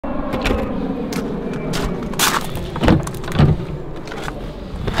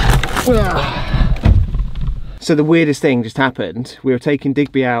So the weirdest thing just happened. We were taking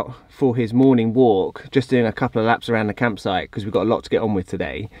Digby out for his morning walk, just doing a couple of laps around the campsite because we've got a lot to get on with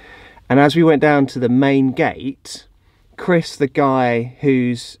today. And as we went down to the main gate, Chris, the guy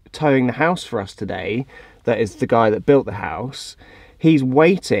who's towing the house for us today, that is the guy that built the house, he's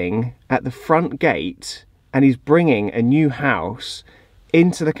waiting at the front gate and he's bringing a new house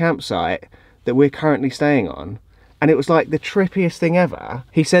into the campsite that we're currently staying on. And it was like the trippiest thing ever.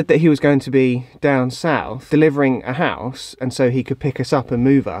 He said that he was going to be down south delivering a house and so he could pick us up and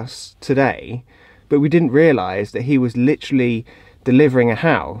move us today. But we didn't realise that he was literally delivering a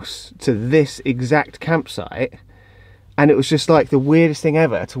house to this exact campsite. And it was just like the weirdest thing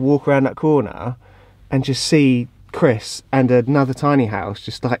ever to walk around that corner and just see Chris and another tiny house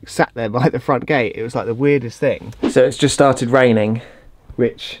just like sat there by the front gate. It was like the weirdest thing. So it's just started raining,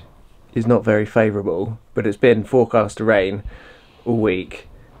 which is not very favourable, but it's been forecast to rain all week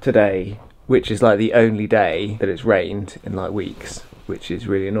today, which is like the only day that it's rained in like weeks, which is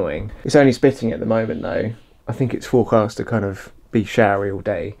really annoying. It's only spitting at the moment though. I think it's forecast to kind of be showery all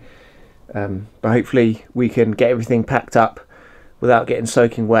day, but hopefully we can get everything packed up without getting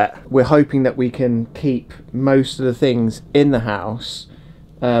soaking wet. We're hoping that we can keep most of the things in the house.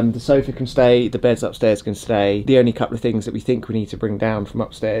 The sofa can stay, the beds upstairs can stay. The only couple of things that we think we need to bring down from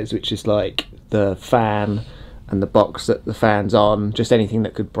upstairs, which is like the fan and the box that the fan's on, just anything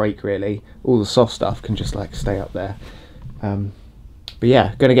that could break really. All the soft stuff can just like stay up there. But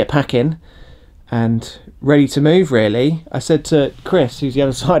yeah, gonna get packing and ready to move really. I said to Chris, who's the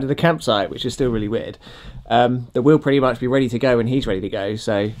other side of the campsite, which is still really weird, that we'll pretty much be ready to go when he's ready to go.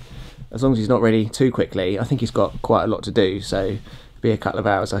 So as long as he's not ready too quickly, I think he's got quite a lot to do. So be a couple of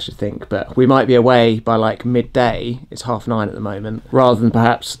hours I should think, but we might be away by like midday. It's 9:30 at the moment, rather than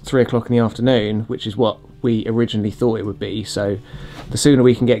perhaps 3 o'clock in the afternoon, which is what we originally thought it would be. So the sooner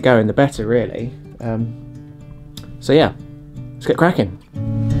we can get going the better really. So yeah, let's get cracking.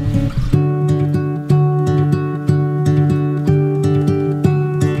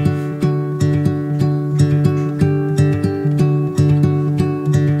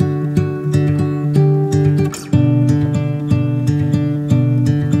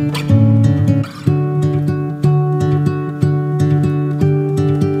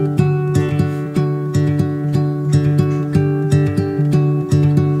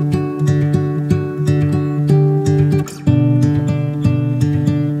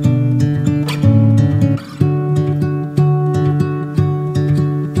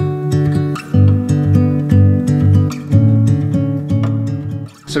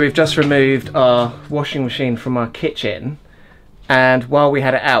 So we've just removed our washing machine from our kitchen, and while we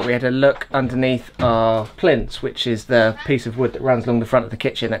had it out we had a look underneath our plinths, which is the piece of wood that runs along the front of the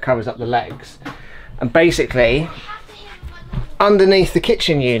kitchen that covers up the legs. And basically underneath the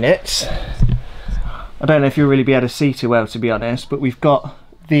kitchen units, I don't know if you'll really be able to see too well to be honest, but we've got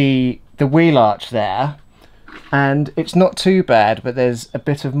the wheel arch there, and it's not too bad, but there's a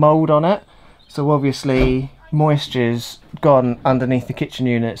bit of mould on it. So obviously moisture's gone underneath the kitchen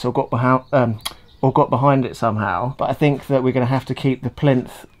units or got behind it somehow. But I think that we're going to have to keep the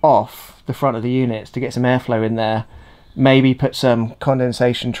plinth off the front of the units to get some airflow in there. Maybe put some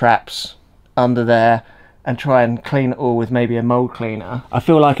condensation traps under there and try and clean it all with maybe a mold cleaner. I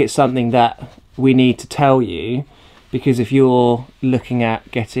feel like it's something that we need to tell you, because if you're looking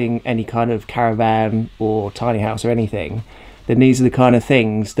at getting any kind of caravan or tiny house or anything, then these are the kind of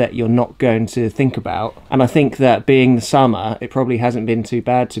things that you're not going to think about. And I think that being the summer, it probably hasn't been too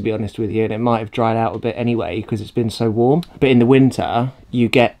bad, to be honest with you, and it might have dried out a bit anyway because it's been so warm. But in the winter you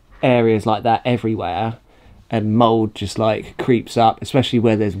get areas like that everywhere, and mold just like creeps up, especially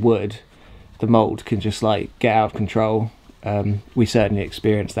where there's wood. The mold can just like get out of control. We certainly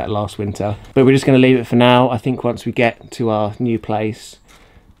experienced that last winter, but we're just going to leave it for now. I think once we get to our new place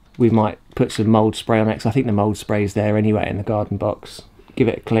we might put some mould spray on it, because I think the mould spray is there anyway in the garden box. Give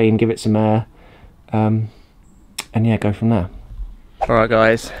it a clean, give it some air, and yeah, go from there. Alright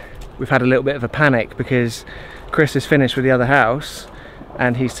guys, we've had a little bit of a panic because Chris is finished with the other house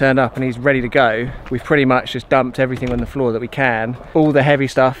and he's turned up and he's ready to go. We've pretty much just dumped everything on the floor that we can. All the heavy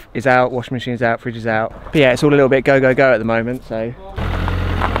stuff is out, washing machine's out, fridge is out. But yeah, it's all a little bit go, go, go at the moment, so.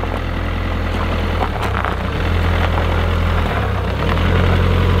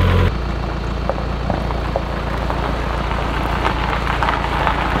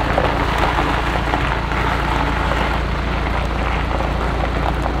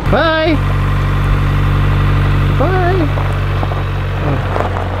 Bye! Bye!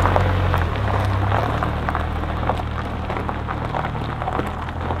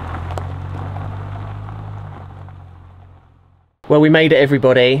 Well, we made it,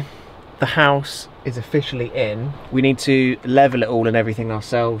 everybody. The house is officially in. We need to level it all and everything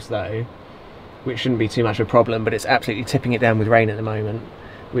ourselves though, which shouldn't be too much of a problem, but it's absolutely tipping it down with rain at the moment,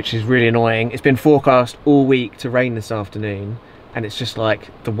 which is really annoying. It's been forecast all week to rain this afternoon, and it's just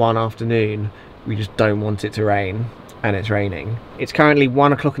like the one afternoon we just don't want it to rain, and it's raining. It's currently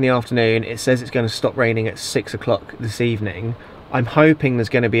 1 o'clock in the afternoon. It says it's going to stop raining at 6 o'clock this evening. I'm hoping there's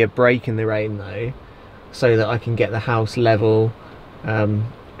going to be a break in the rain though, so that I can get the house level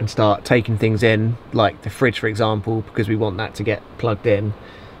and start taking things in, like the fridge for example, because we want that to get plugged in.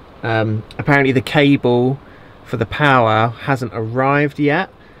 Apparently the cable for the power hasn't arrived yet,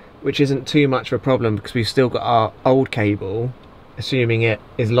 which isn't too much of a problem because we've still got our old cable, assuming it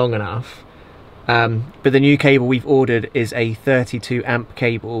is long enough. But the new cable we've ordered is a 32 amp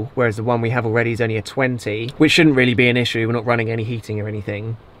cable, whereas the one we have already is only a 20, which shouldn't really be an issue. We're not running any heating or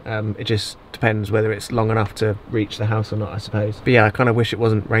anything. It just depends whether it's long enough to reach the house or not, I suppose. But yeah, I kind of wish it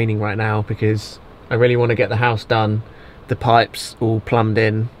wasn't raining right now because I really want to get the house done, the pipes all plumbed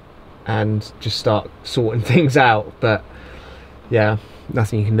in, and just start sorting things out. But yeah,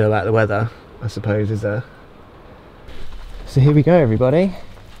 nothing you can do about the weather, I suppose, is there? So here we go, everybody.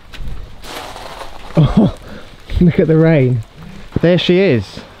 Oh, look at the rain. There she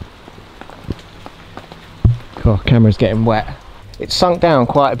is. God, camera's getting wet. It's sunk down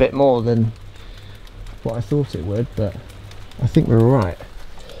quite a bit more than what I thought it would, but I think we're all right.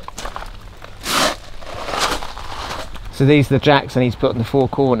 So these are the jacks I need to put on the four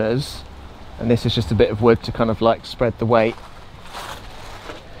corners, and this is just a bit of wood to kind of like spread the weight.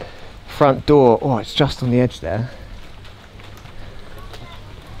 Front door, oh, it's just on the edge there.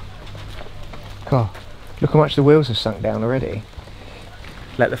 God, look how much the wheels have sunk down already.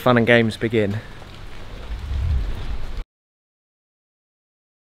 Let the fun and games begin.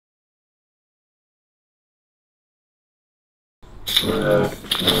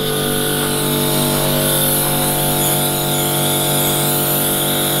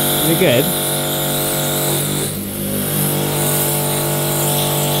 Is it good?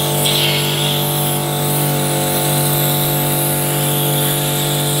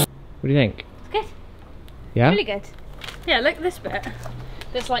 What do you think? It's good. Yeah? Really good. Yeah, look at this bit.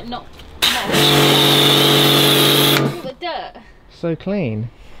 There's like not much. Look at the dirt. So clean.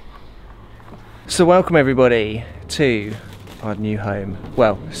 So welcome everybody to our new home.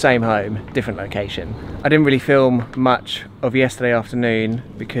 Well, same home, different location. I didn't really film much of yesterday afternoon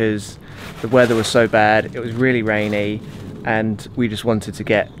because the weather was so bad. It was really rainy and we just wanted to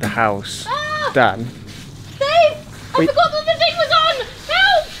get the house done. Dave! I forgot that the thing was on!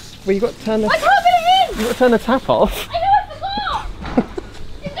 Help! Well, you got to turn the... I can't get it in! You got to turn the tap off. I know, I forgot!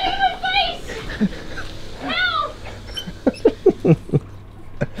 It's over my face!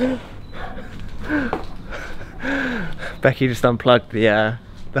 Help! Becky just unplugged the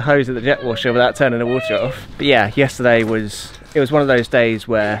hose of the jet washer without turning the water off. But yeah, yesterday was one of those days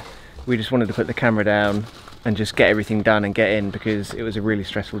where we just wanted to put the camera down and just get everything done and get in because it was a really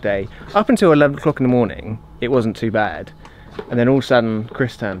stressful day. Up until 11 o'clock in the morning, it wasn't too bad. And then all of a sudden,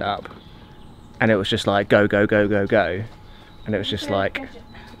 Chris turned up and it was just like go, go, go, go, go. And it was just like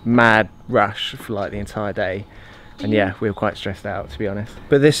mad rush for like the entire day. And yeah, we were quite stressed out, to be honest.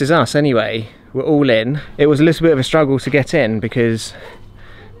 But this is us anyway. We're all in. It was a little bit of a struggle to get in because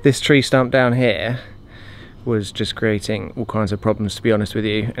this tree stump down here was just creating all kinds of problems, to be honest with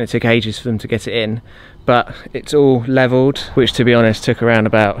you, and it took ages for them to get it in. But it's all leveled, which to be honest took around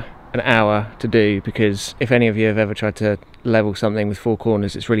about an hour to do, because if any of you have ever tried to level something with four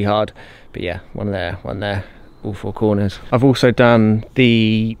corners, it's really hard. But yeah, one there, all four corners. I've also done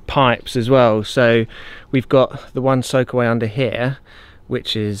the pipes as well. So we've got the one soakaway under here,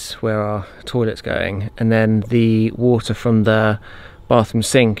 which is where our toilet's going, and then the water from the bathroom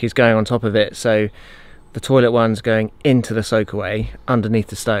sink is going on top of it. So the toilet one's going into the soakaway underneath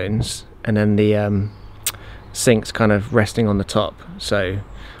the stones, and then the sink's kind of resting on the top. So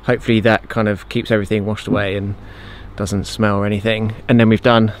hopefully that kind of keeps everything washed away and doesn't smell or anything. And then we've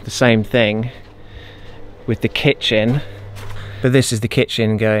done the same thing with the kitchen. But this is the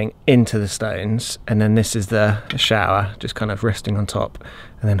kitchen going into the stones, and then this is the shower just kind of resting on top,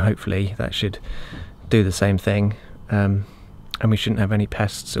 and then hopefully that should do the same thing, and we shouldn't have any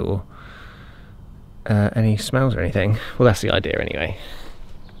pests or any smells or anything. Well, that's the idea anyway.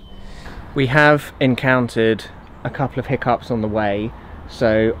 We have encountered a couple of hiccups on the way.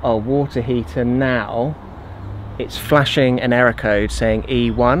 So our water heater now, it's flashing an error code saying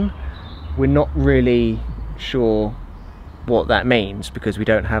E1. We're not really sure what that means because we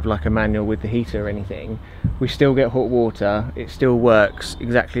don't have like a manual with the heater or anything. We still get hot water, it still works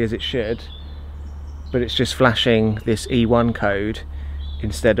exactly as it should, but it's just flashing this E1 code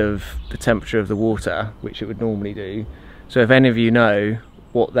instead of the temperature of the water, which it would normally do. So if any of you know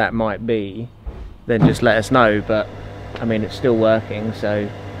what that might be, then just let us know. But I mean, it's still working, so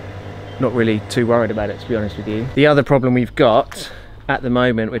not really too worried about it, to be honest with you. The other problem we've got at the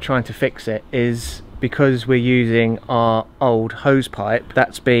moment, we're trying to fix it, is because we're using our old hose pipe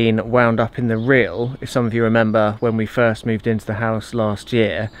that's been wound up in the reel. If some of you remember, when we first moved into the house last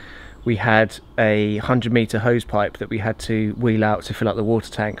year, we had a 100-meter hose pipe that we had to wheel out to fill up the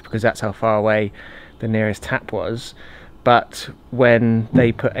water tank, because that's how far away the nearest tap was. But when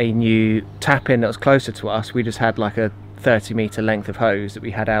they put a new tap in that was closer to us, we just had like a 30-meter length of hose that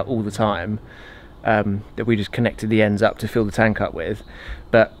we had out all the time, that we just connected the ends up to fill the tank up with.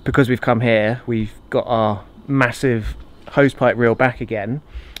 But because we've come here, we've got our massive hose pipe reel back again,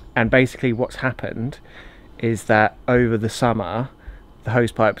 and basically what's happened is that over the summer the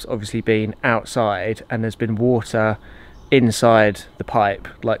hose pipe's obviously been outside, and there's been water inside the pipe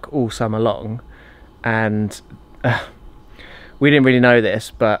like all summer long. And we didn't really know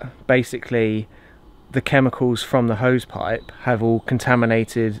this, but basically the chemicals from the hose pipe have all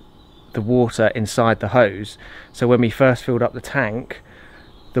contaminated the water inside the hose. So when we first filled up the tank,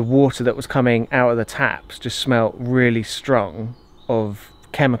 the water that was coming out of the taps just smelled really strong of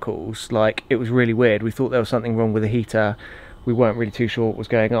chemicals. Like, it was really weird. We thought there was something wrong with the heater. We weren't really too sure what was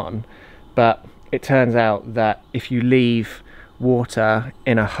going on, but it turns out that if you leave water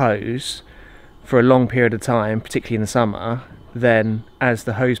in a hose for a long period of time, particularly in the summer, then as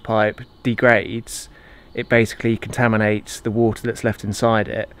the hose pipe degrades, it basically contaminates the water that's left inside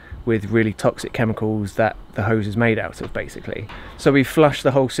it with really toxic chemicals that the hose is made out of, basically. So we flushed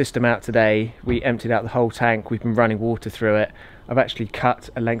the whole system out today. We emptied out the whole tank. We've been running water through it. I've actually cut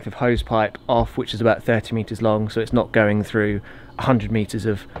a length of hose pipe off, which is about 30 meters long, so it's not going through 100 meters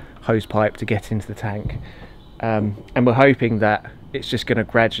of hose pipe to get into the tank. And we're hoping that it's just going to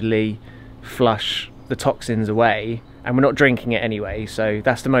gradually flush the toxins away, and we're not drinking it anyway, so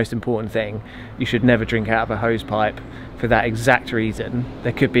that's the most important thing. You should never drink out of a hose pipe for that exact reason.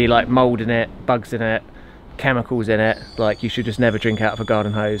 There could be like mold in it, bugs in it, chemicals in it. Like, you should just never drink out of a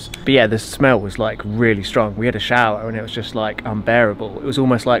garden hose. But yeah, the smell was like really strong. We had a shower and it was just like unbearable. It was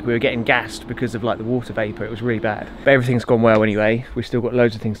almost like we were getting gassed because of like the water vapor. It was really bad, but everything's gone well anyway. We've still got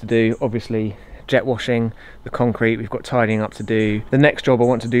loads of things to do. Obviously jet washing the concrete, we've got tidying up to do. The next job I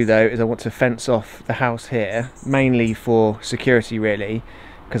want to do though is I want to fence off the house here, mainly for security really,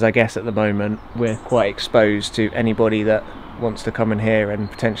 because I guess at the moment we're quite exposed to anybody that wants to come in here and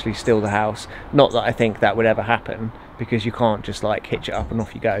potentially steal the house. Not that I think that would ever happen, because you can't just like hitch it up and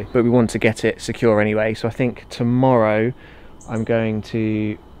off you go, but we want to get it secure anyway. So I think tomorrow I'm going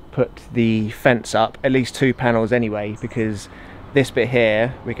to put the fence up, at least 2 panels anyway, because this bit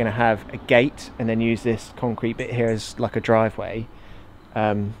here we're going to have a gate and then use this concrete bit here as like a driveway.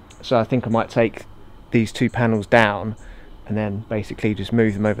 So I think I might take these 2 panels down and then basically just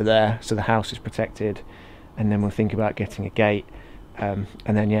move them over there so the house is protected, and then we'll think about getting a gate, and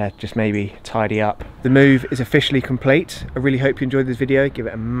then yeah, just maybe tidy up. The move is officially complete. I really hope you enjoyed this video. Give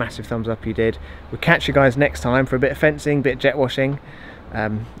it a massive thumbs up if you did. We'll catch you guys next time for a bit of fencing, bit of jet washing,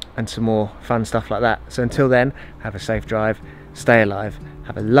 and some more fun stuff like that. So until then, have a safe drive, stay alive,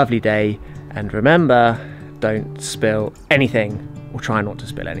 have a lovely day, and remember, don't spill anything, or try not to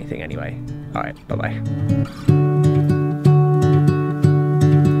spill anything anyway. Alright, bye bye.